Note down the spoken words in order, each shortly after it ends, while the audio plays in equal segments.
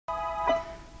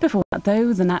Before that,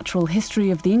 though, the natural history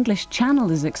of the English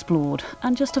Channel is explored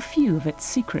and just a few of its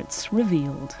secrets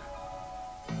revealed.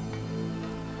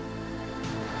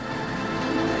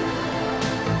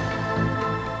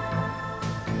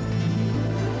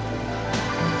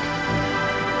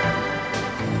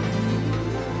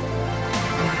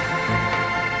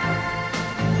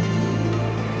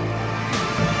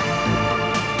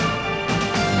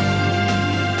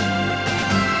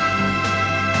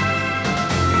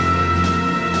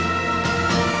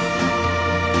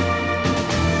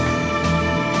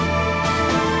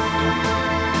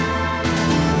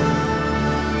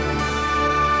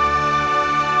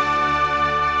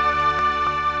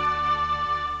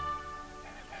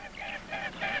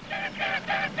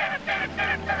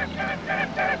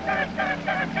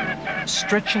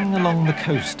 Stretching along the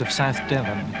coast of South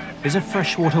Devon is a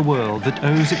freshwater world that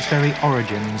owes its very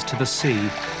origins to the sea,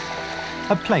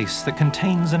 a place that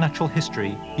contains a natural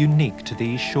history unique to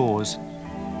these shores.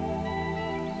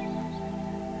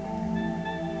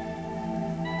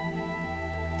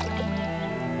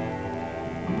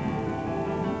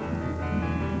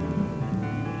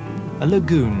 A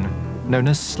lagoon known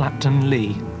as Slapton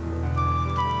Ley.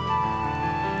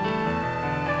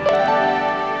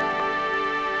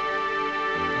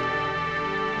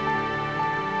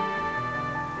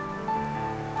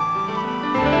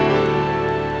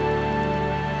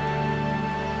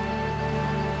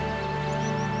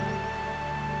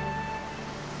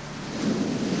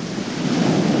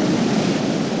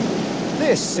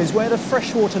 This is where the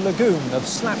freshwater lagoon of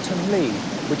Slapton Ley,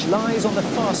 which lies on the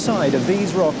far side of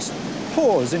these rocks,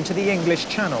 pours into the English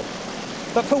Channel.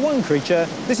 But for one creature,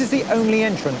 this is the only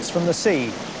entrance from the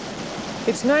sea.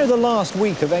 It's now the last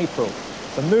week of April.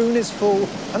 The moon is full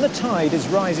and the tide is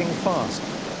rising fast.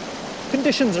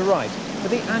 Conditions are right for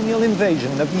the annual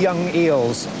invasion of young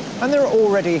eels, and they're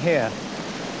already here.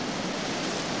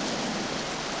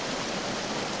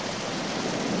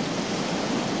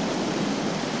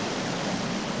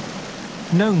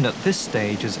 Known at this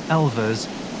stage as elvers,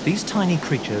 these tiny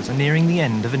creatures are nearing the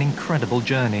end of an incredible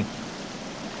journey.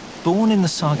 Born in the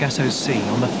Sargasso Sea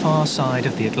on the far side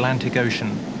of the Atlantic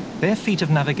Ocean, their feat of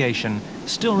navigation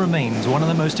still remains one of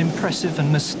the most impressive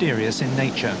and mysterious in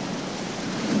nature.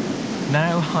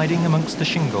 Now hiding amongst the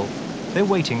shingle, they're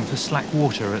waiting for slack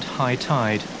water at high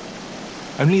tide.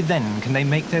 Only then can they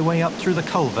make their way up through the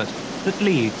culvert that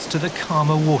leads to the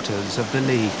calmer waters of the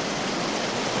Lea.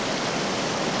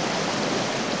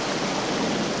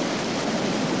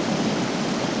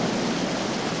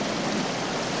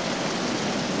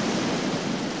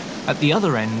 At the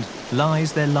other end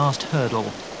lies their last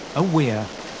hurdle, a weir.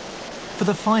 For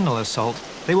the final assault,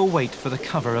 they will wait for the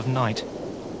cover of night.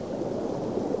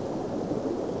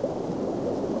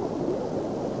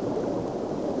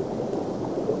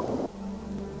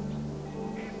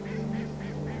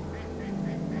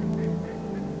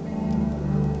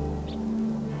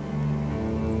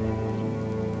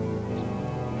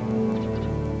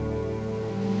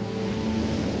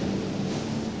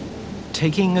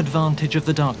 Taking advantage of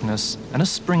the darkness and a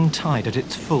spring tide at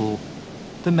its full,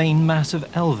 the main mass of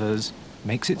elvers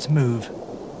makes its move.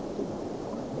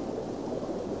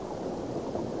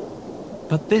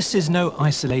 But this is no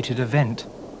isolated event.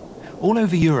 All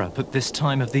over Europe at this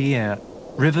time of the year,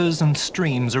 rivers and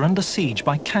streams are under siege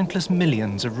by countless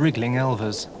millions of wriggling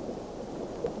elvers.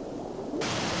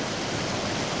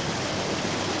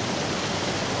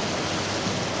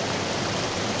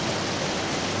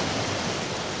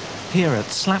 Here at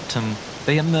Slapton,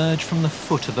 they emerge from the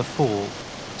foot of the fall,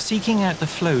 seeking out the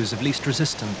flows of least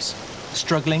resistance,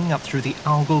 struggling up through the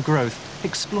algal growth,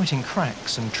 exploiting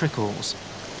cracks and trickles.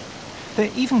 They're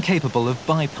even capable of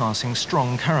bypassing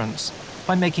strong currents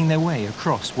by making their way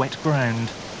across wet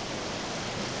ground.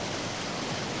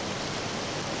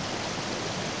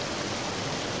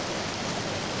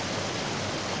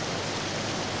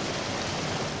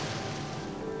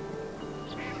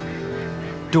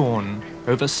 Dawn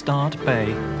over Start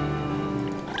Bay.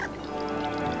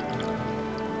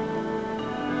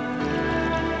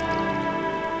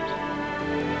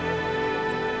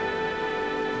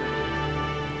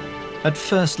 At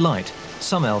first light,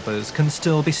 some elvers can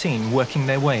still be seen working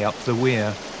their way up the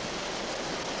weir.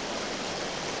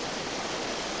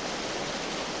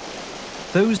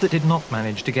 Those that did not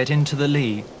manage to get into the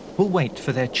Lea will wait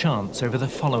for their chance over the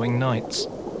following nights.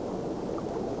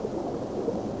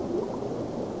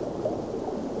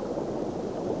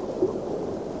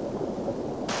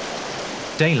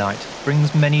 Daylight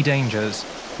brings many dangers,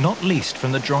 not least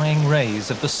from the drying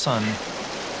rays of the sun.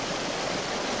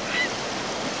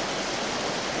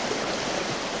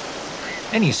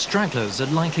 Any stragglers are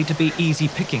likely to be easy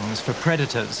pickings for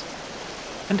predators.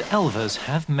 and elvers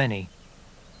have many.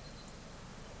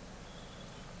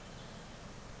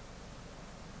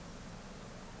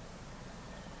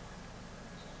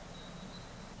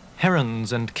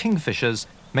 Herons and kingfishers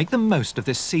make the most of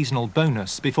this seasonal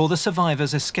bonus before the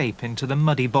survivors escape into the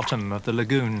muddy bottom of the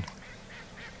lagoon.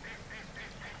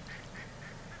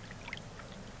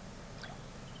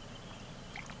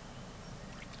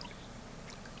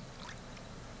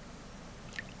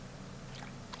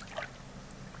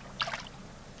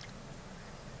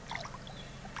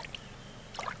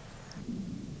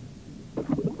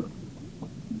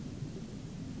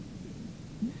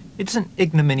 It's an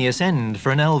ignominious end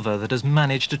for an elver that has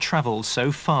managed to travel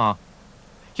so far.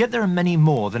 Yet there are many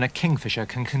more than a kingfisher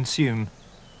can consume.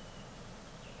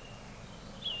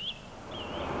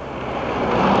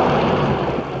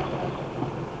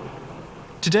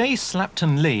 Today,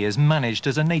 Slapton Ley is managed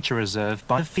as a nature reserve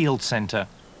by the Field Centre,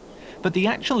 but the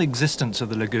actual existence of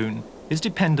the lagoon is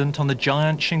dependent on the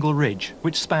giant shingle ridge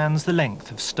which spans the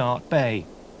length of Start Bay.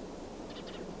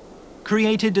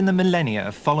 Created in the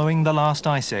millennia following the last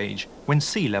ice age, when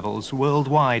sea levels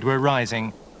worldwide were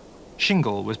rising,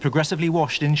 shingle was progressively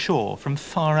washed inshore from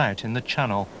far out in the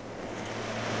channel.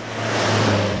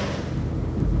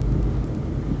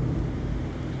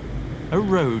 A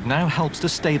road now helps to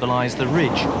stabilise the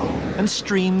ridge, and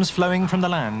streams flowing from the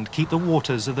land keep the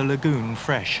waters of the lagoon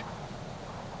fresh.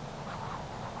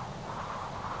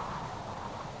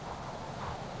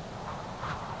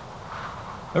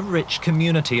 A rich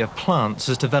community of plants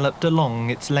has developed along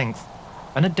its length,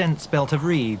 and a dense belt of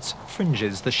reeds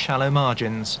fringes the shallow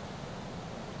margins.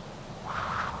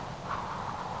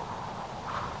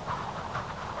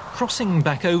 Crossing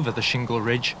back over the shingle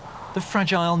ridge, the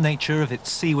fragile nature of its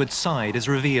seaward side is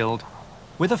revealed,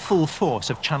 where the full force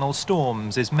of channel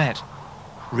storms is met,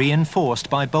 reinforced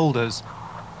by boulders.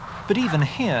 But even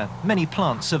here, many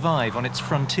plants survive on its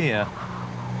frontier.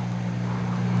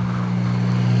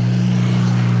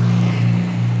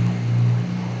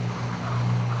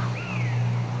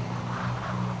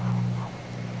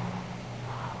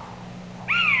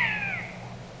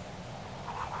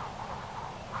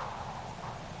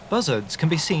 Buzzards can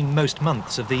be seen most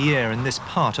months of the year in this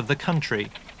part of the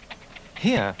country.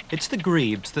 Here, it's the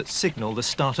grebes that signal the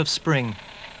start of spring.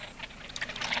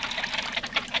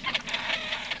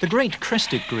 The great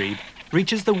crested grebe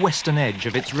reaches the western edge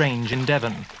of its range in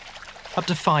Devon. Up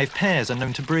to 5 pairs are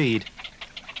known to breed.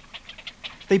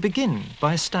 They begin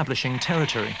by establishing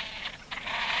territory.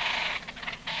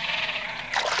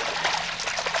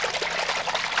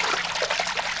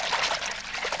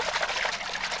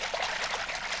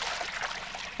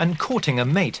 And courting a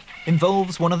mate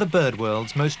involves one of the bird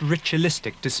world's most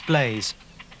ritualistic displays.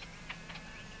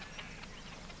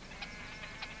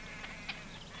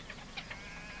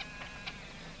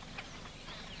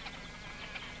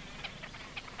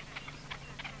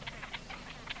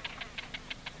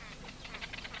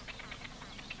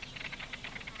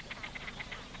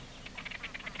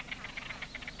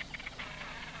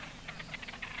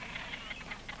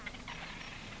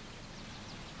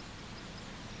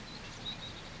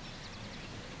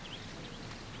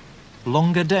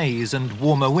 Longer days and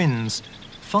warmer winds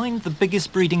find the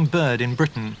biggest breeding bird in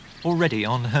Britain already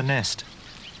on her nest.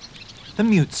 The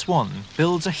mute swan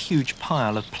builds a huge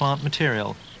pile of plant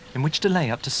material in which to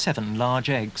lay up to 7 large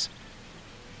eggs.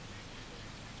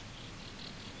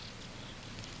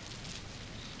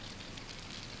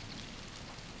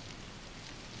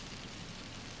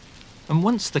 And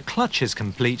once the clutch is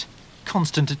complete,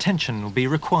 constant attention will be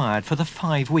required for the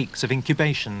 5 weeks of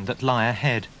incubation that lie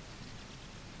ahead.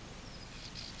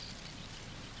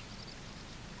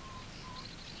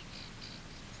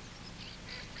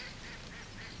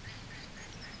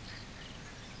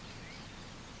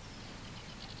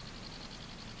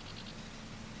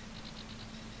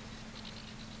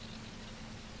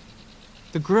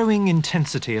 The growing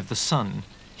intensity of the sun,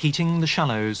 heating the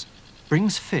shallows,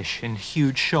 brings fish in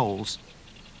huge shoals.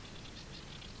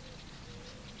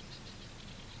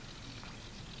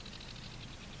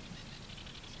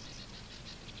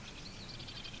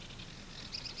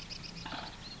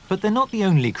 But they're not the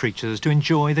only creatures to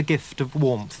enjoy the gift of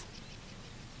warmth.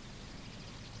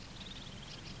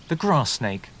 The grass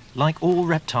snake, like all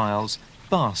reptiles,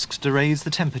 basks to raise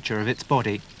the temperature of its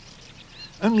body.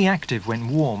 Only active when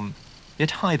warm,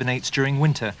 it hibernates during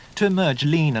winter to emerge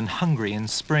lean and hungry in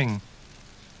spring.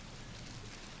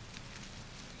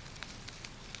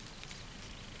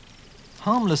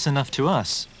 Harmless enough to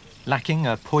us, lacking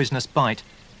a poisonous bite,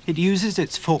 it uses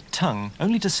its forked tongue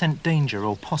only to scent danger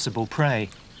or possible prey.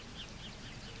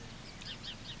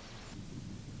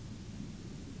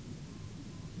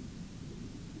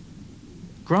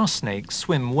 Grass snakes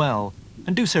swim well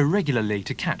and do so regularly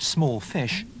to catch small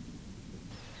fish.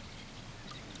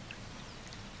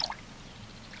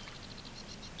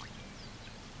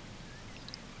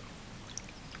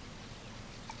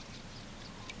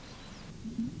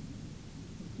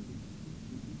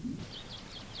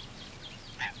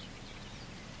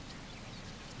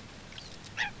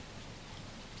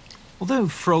 Although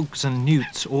frogs and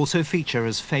newts also feature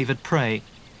as favoured prey,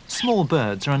 small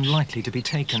birds are unlikely to be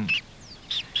taken.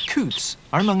 Coots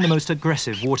are among the most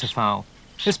aggressive waterfowl,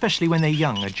 especially when their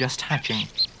young are just hatching.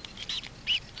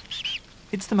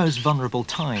 It's the most vulnerable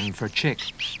time for a chick.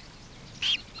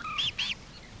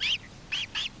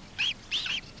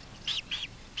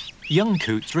 Young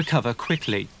coots recover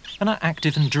quickly and are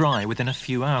active and dry within a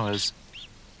few hours.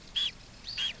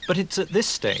 But it's at this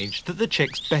stage that the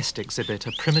chicks best exhibit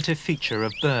a primitive feature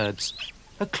of birds,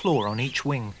 a claw on each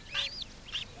wing.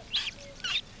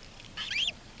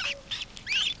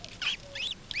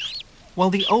 While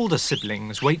the older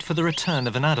siblings wait for the return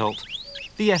of an adult,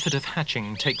 the effort of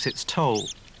hatching takes its toll,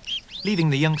 leaving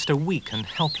the youngster weak and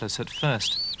helpless at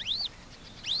first.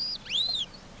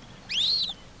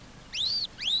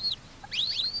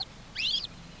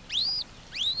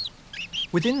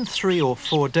 Within 3 or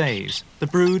 4 days, the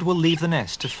brood will leave the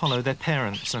nest to follow their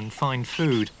parents and find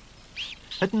food.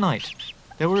 At night,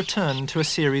 they will return to a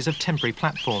series of temporary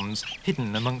platforms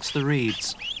hidden amongst the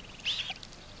reeds.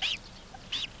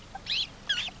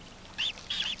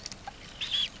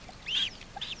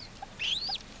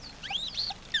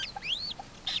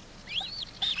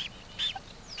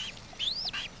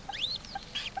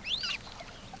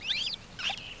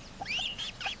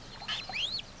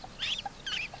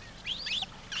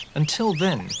 Until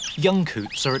then, young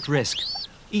coots are at risk,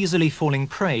 easily falling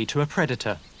prey to a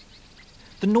predator.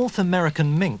 The North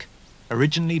American mink,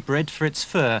 originally bred for its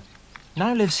fur,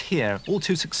 now lives here all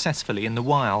too successfully in the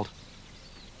wild.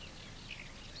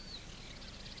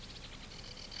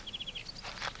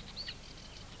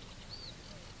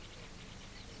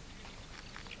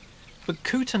 But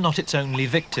coot are not its only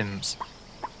victims.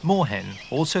 Moorhen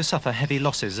also suffer heavy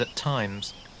losses at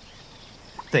times.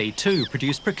 They too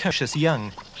produce precocious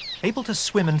young, able to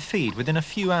swim and feed within a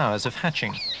few hours of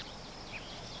hatching.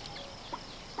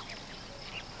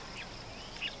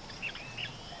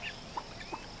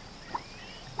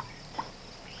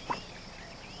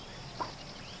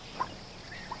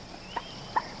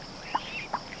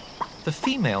 The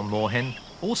female moorhen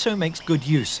also makes good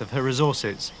use of her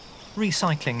resources,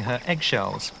 recycling her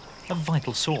eggshells, a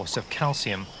vital source of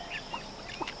calcium.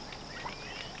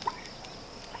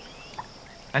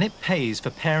 And it pays for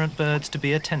parent birds to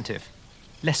be attentive,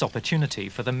 less opportunity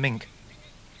for the mink.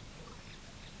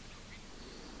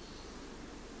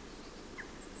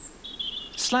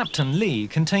 Slapton Ley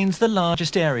contains the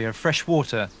largest area of fresh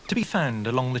water to be found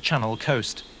along the Channel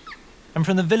coast. And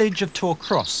from the village of Tor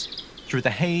Cross, through the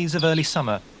haze of early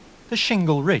summer, the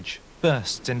shingle ridge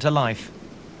bursts into life.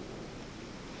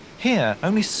 Here,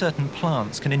 only certain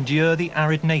plants can endure the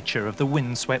arid nature of the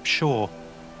windswept shore.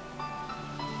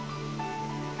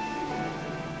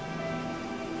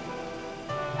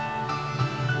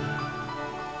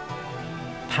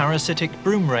 Parasitic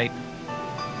broomrape,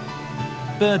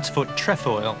 bird's foot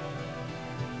trefoil,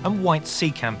 and white sea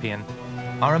campion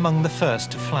are among the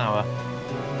first to flower.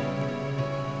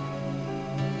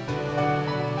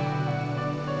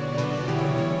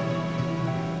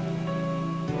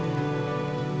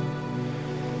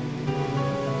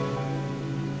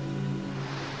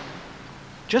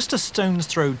 Just a stone's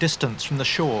throw distance from the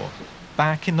shore,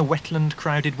 back in the wetland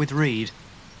crowded with reed,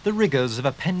 the rigours of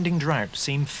a pending drought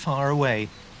seem far away.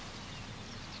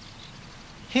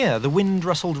 Here, the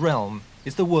wind-rustled realm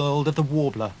is the world of the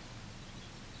warbler.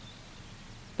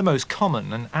 The most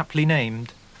common and aptly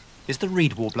named is the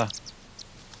reed warbler.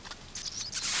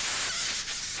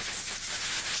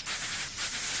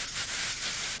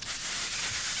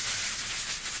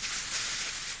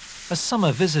 A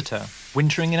summer visitor,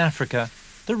 wintering in Africa,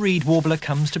 the reed warbler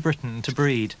comes to Britain to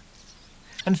breed.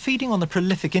 And feeding on the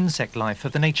prolific insect life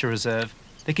of the nature reserve,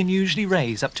 they can usually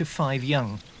raise up to 5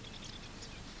 young.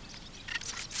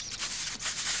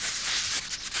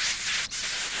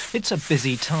 It's a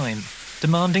busy time,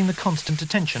 demanding the constant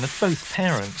attention of both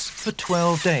parents for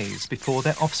 12 days before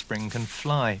their offspring can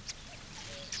fly.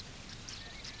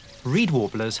 Reed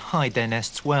warblers hide their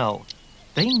nests well.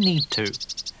 They need to,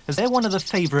 as they're one of the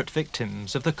favourite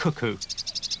victims of the cuckoo.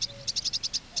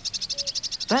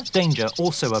 That danger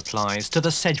also applies to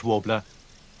the sedge warbler,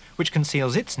 which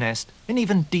conceals its nest in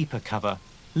even deeper cover,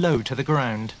 low to the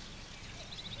ground.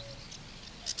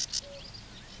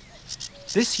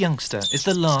 This youngster is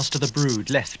the last of the brood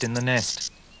left in the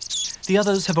nest. The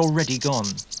others have already gone,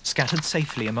 scattered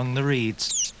safely among the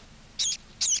reeds.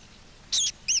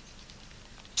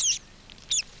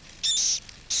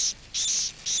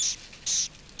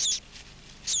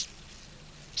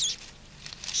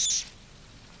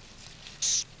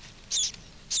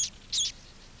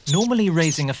 Normally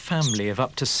raising a family of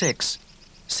up to 6,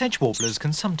 sedge warblers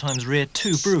can sometimes rear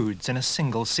 2 broods in a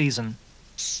single season.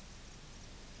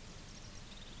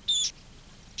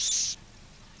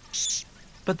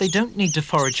 But they don't need to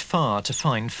forage far to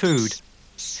find food.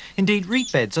 Indeed,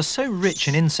 reed beds are so rich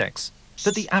in insects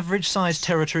that the average size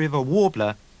territory of a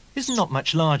warbler is not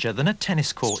much larger than a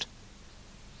tennis court.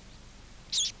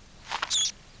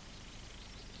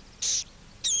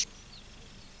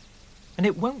 And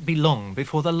it won't be long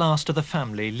before the last of the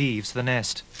family leaves the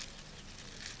nest.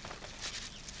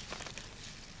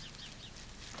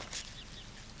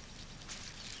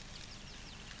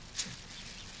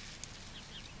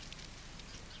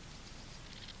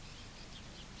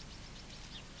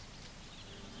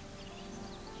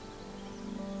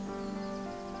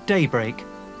 Daybreak,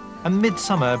 and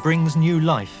midsummer brings new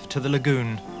life to the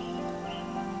lagoon.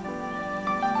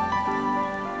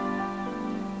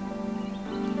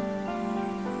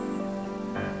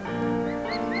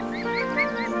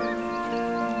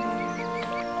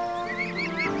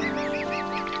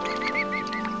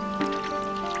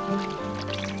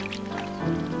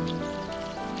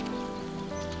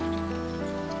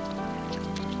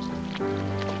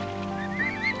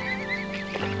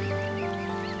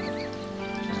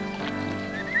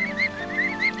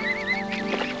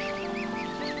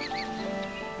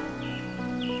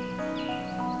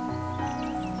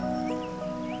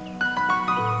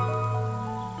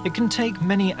 It can take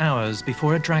many hours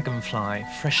before a dragonfly,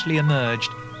 freshly emerged,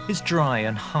 is dry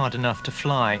and hard enough to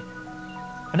fly,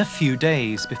 and a few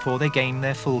days before they gain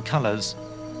their full colours.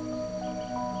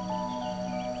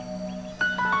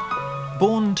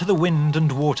 Born to the wind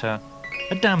and water,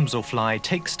 a damselfly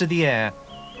takes to the air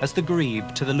as the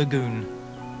grebe to the lagoon.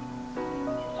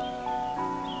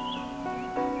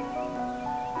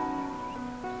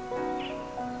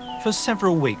 For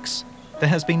several weeks, there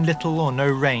has been little or no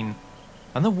rain,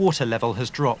 and the water level has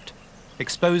dropped,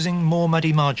 exposing more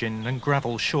muddy margin and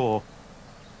gravel shore.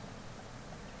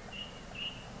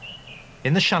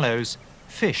 In the shallows,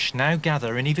 fish now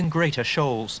gather in even greater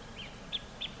shoals.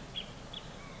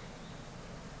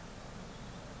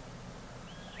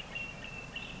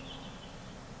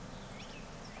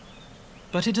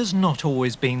 But it has not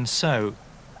always been so.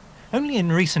 Only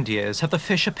in recent years have the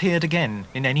fish appeared again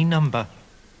in any number.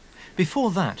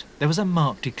 Before that, there was a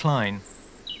marked decline.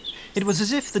 It was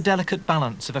as if the delicate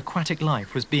balance of aquatic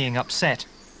life was being upset,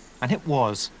 and it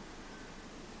was.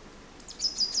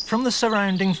 From the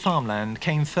surrounding farmland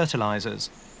came fertilizers,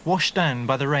 washed down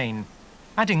by the rain,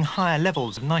 adding higher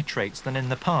levels of nitrates than in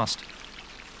the past.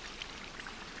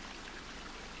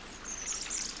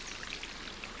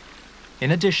 In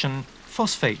addition,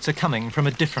 phosphates are coming from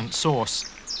a different source.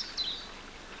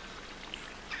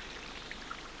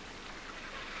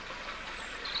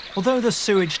 Although the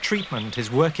sewage treatment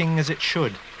is working as it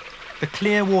should, the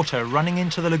clear water running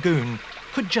into the lagoon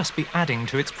could just be adding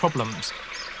to its problems.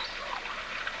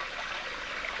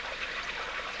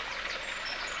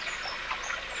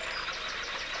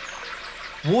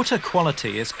 Water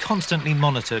quality is constantly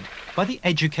monitored by the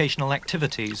educational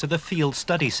activities of the Field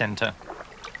Study Centre.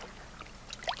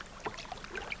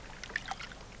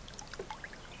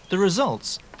 The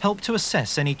results help to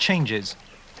assess any changes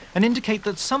and indicate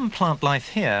that some plant life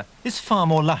here is far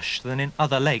more lush than in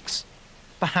other lakes,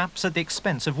 perhaps at the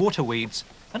expense of water weeds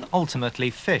and ultimately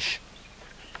fish.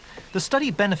 The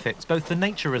study benefits both the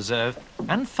nature reserve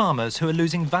and farmers who are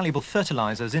losing valuable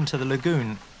fertilizers into the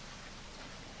lagoon.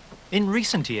 In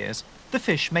recent years, the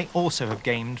fish may also have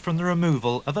gained from the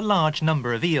removal of a large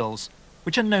number of eels,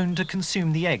 which are known to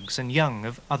consume the eggs and young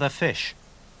of other fish.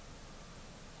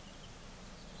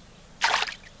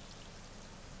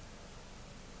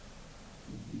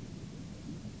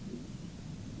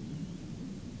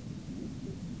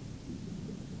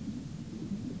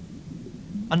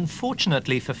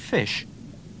 Unfortunately for fish,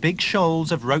 big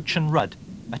shoals of roach and rudd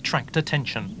attract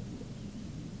attention.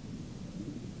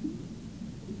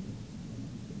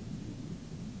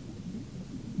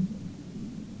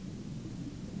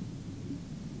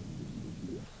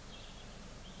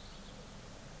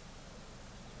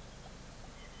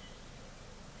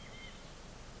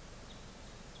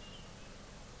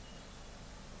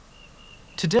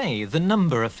 Today, the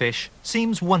number of fish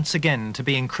seems once again to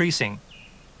be increasing.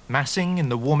 Massing in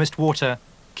the warmest water,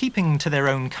 keeping to their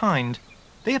own kind,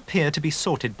 they appear to be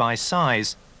sorted by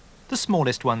size. The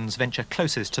smallest ones venture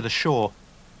closest to the shore.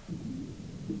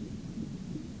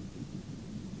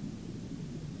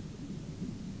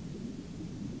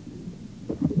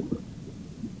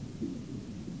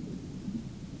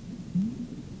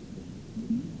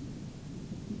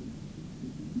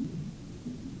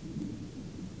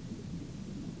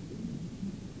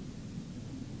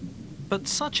 But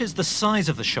such is the size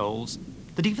of the shoals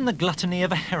that even the gluttony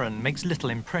of a heron makes little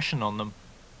impression on them.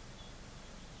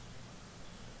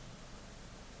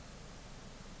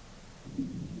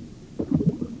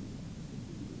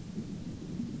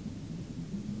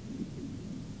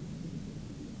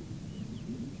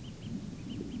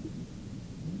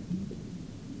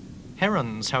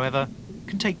 Herons, however,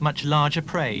 can take much larger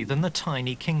prey than the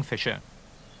tiny kingfisher,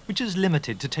 which is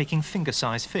limited to taking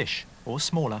finger-sized fish or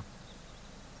smaller.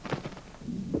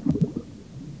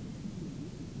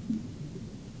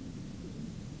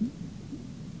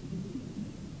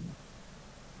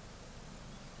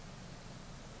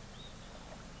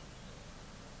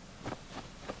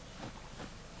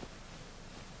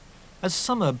 As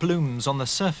summer blooms on the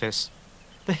surface,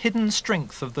 the hidden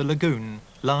strength of the lagoon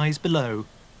lies below.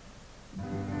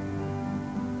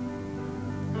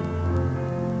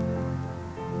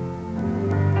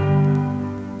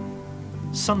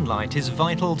 Sunlight is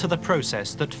vital to the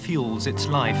process that fuels its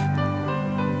life.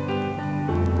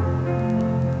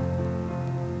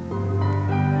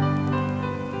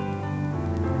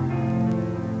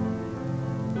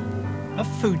 A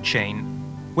food chain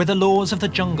where the laws of the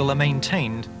jungle are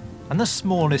maintained and the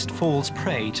smallest falls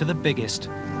prey to the biggest.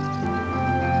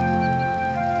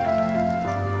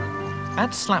 At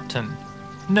Slapton,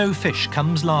 no fish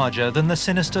comes larger than the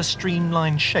sinister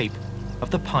streamlined shape of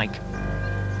the pike.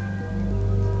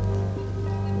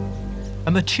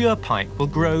 A mature pike will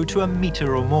grow to 1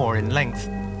 metre or more in length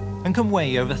and can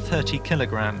weigh over 30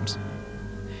 kilograms.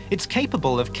 It's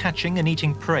capable of catching and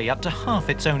eating prey up to half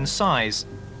its own size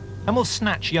and will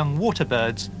snatch young water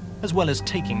birds as well as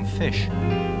taking fish.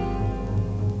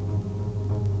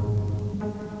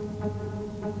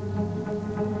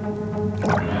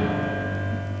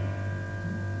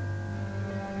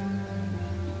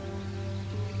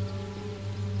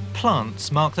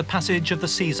 Plants mark the passage of the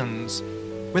seasons,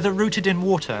 whether rooted in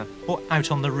water or out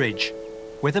on the ridge,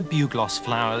 where the bugloss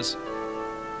flowers.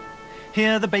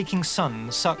 Here the baking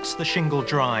sun sucks the shingle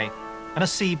dry, and a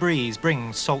sea breeze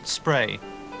brings salt spray.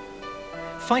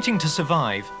 Fighting to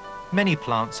survive, many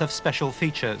plants have special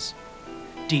features: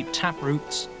 deep tap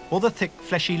roots or the thick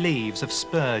fleshy leaves of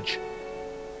spurge.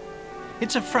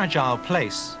 It's a fragile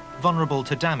place, vulnerable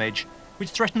to damage, which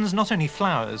threatens not only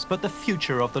flowers but the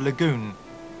future of the lagoon.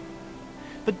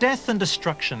 But death and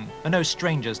destruction are no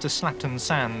strangers to Slapton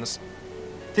Sands.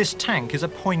 This tank is a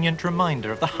poignant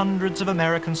reminder of the hundreds of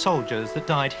American soldiers that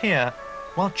died here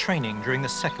while training during the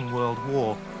Second World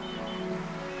War.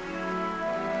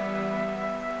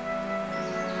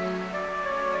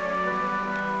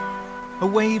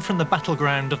 Away from the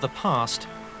battleground of the past,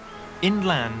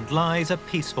 inland lies a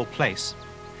peaceful place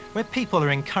where people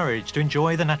are encouraged to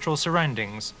enjoy the natural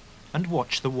surroundings and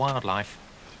watch the wildlife.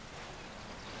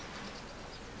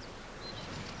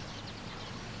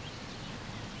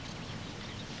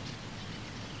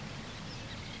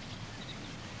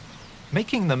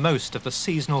 Making the most of the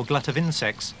seasonal glut of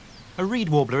insects, a reed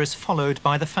warbler is followed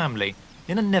by the family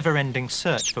in a never-ending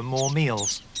search for more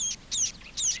meals.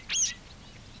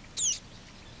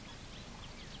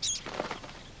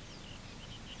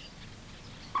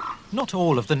 Not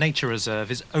all of the nature reserve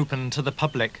is open to the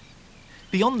public.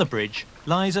 Beyond the bridge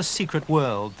lies a secret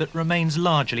world that remains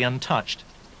largely untouched,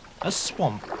 a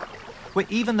swamp, where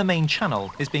even the main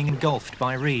channel is being engulfed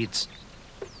by reeds.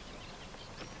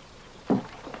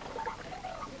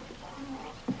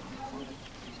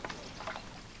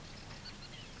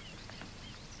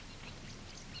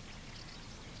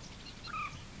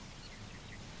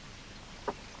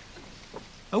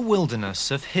 A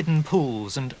wilderness of hidden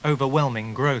pools and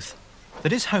overwhelming growth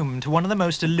that is home to one of the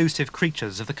most elusive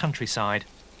creatures of the countryside,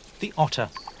 the otter.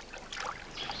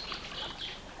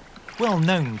 Well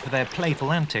known for their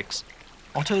playful antics,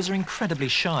 otters are incredibly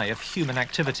shy of human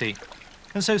activity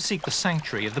and so seek the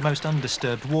sanctuary of the most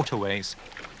undisturbed waterways.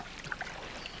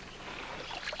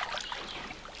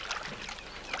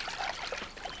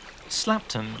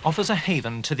 Slapton offers a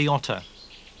haven to the otter.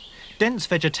 Dense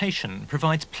vegetation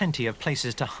provides plenty of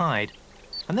places to hide,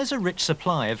 and there's a rich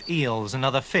supply of eels and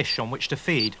other fish on which to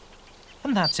feed,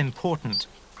 and that's important.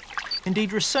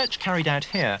 Indeed, research carried out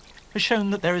here has shown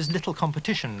that there is little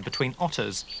competition between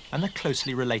otters and the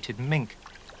closely related mink.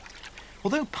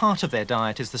 Although part of their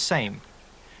diet is the same,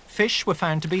 fish were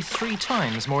found to be 3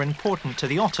 times more important to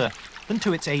the otter than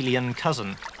to its alien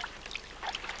cousin.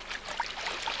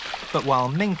 But while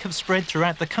mink have spread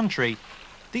throughout the country,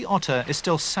 the otter is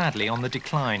still sadly on the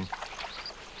decline.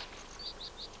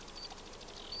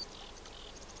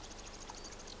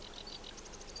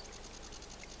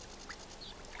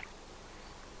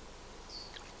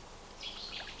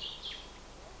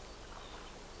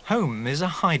 Home is a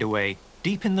hideaway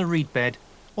deep in the reed bed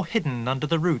or hidden under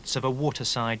the roots of a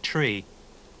waterside tree.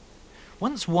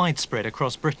 Once widespread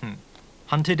across Britain,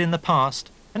 hunted in the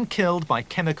past and killed by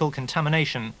chemical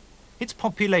contamination, its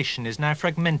population is now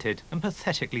fragmented and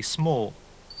pathetically small.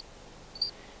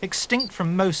 Extinct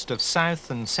from most of South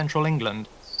and Central England,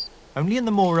 only in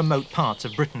the more remote parts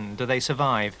of Britain do they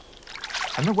survive,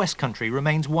 and the West Country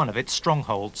remains one of its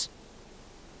strongholds.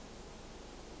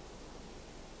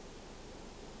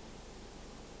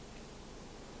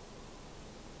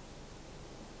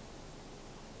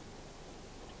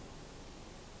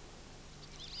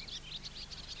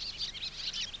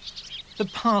 The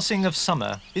passing of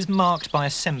summer is marked by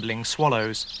assembling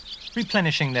swallows,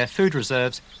 replenishing their food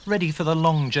reserves, ready for the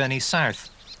long journey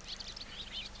south.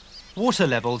 Water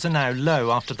levels are now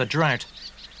low after the drought,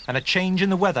 and a change in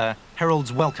the weather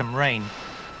heralds welcome rain.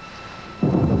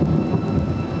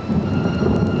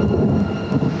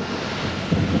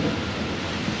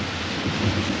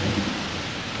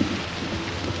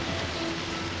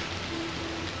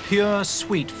 Pure,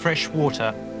 sweet, fresh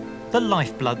water, the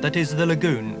lifeblood that is the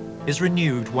lagoon, is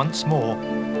renewed once more.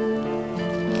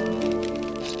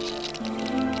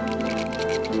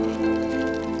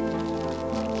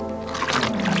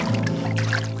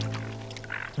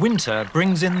 Winter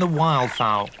brings in the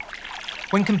wildfowl.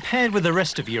 When compared with the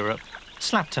rest of Europe,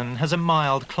 Slapton has a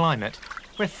mild climate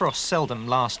where frosts seldom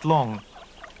last long.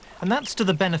 And that's to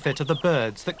the benefit of the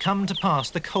birds that come to pass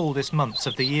the coldest months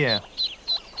of the year.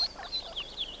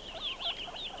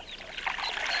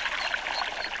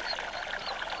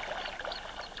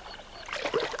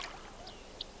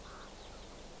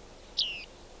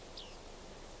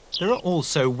 There are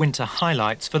also winter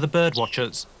highlights for the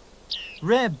birdwatchers.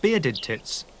 Rare bearded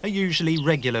tits are usually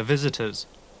regular visitors.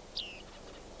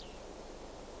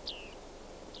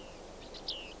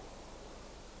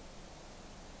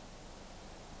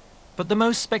 But the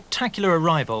most spectacular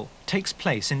arrival takes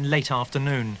place in late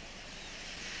afternoon.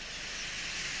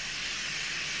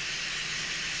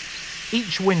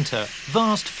 Each winter,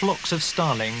 vast flocks of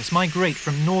starlings migrate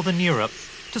from northern Europe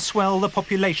to swell the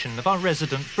population of our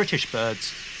resident British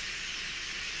birds.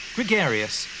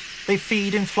 Gregarious, they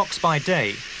feed in flocks by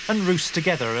day and roost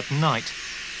together at night.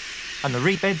 And the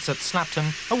reed beds at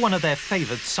Slapton are one of their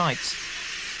favoured sites.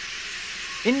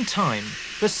 In time,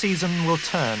 the season will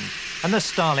turn and the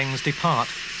starlings depart.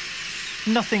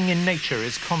 Nothing in nature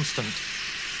is constant.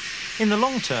 In the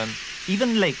long term,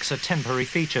 even lakes are temporary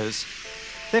features.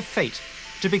 Their fate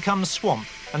to become swamp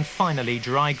and finally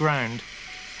dry ground.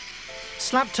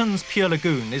 Slapton's Pure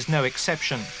Lagoon is no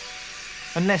exception,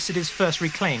 unless it is first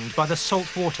reclaimed by the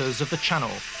salt waters of the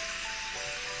Channel.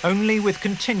 Only with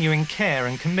continuing care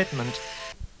and commitment.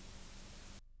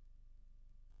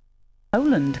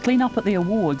 Poland clean up at the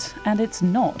awards, and it's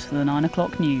not the 9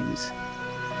 o'clock news.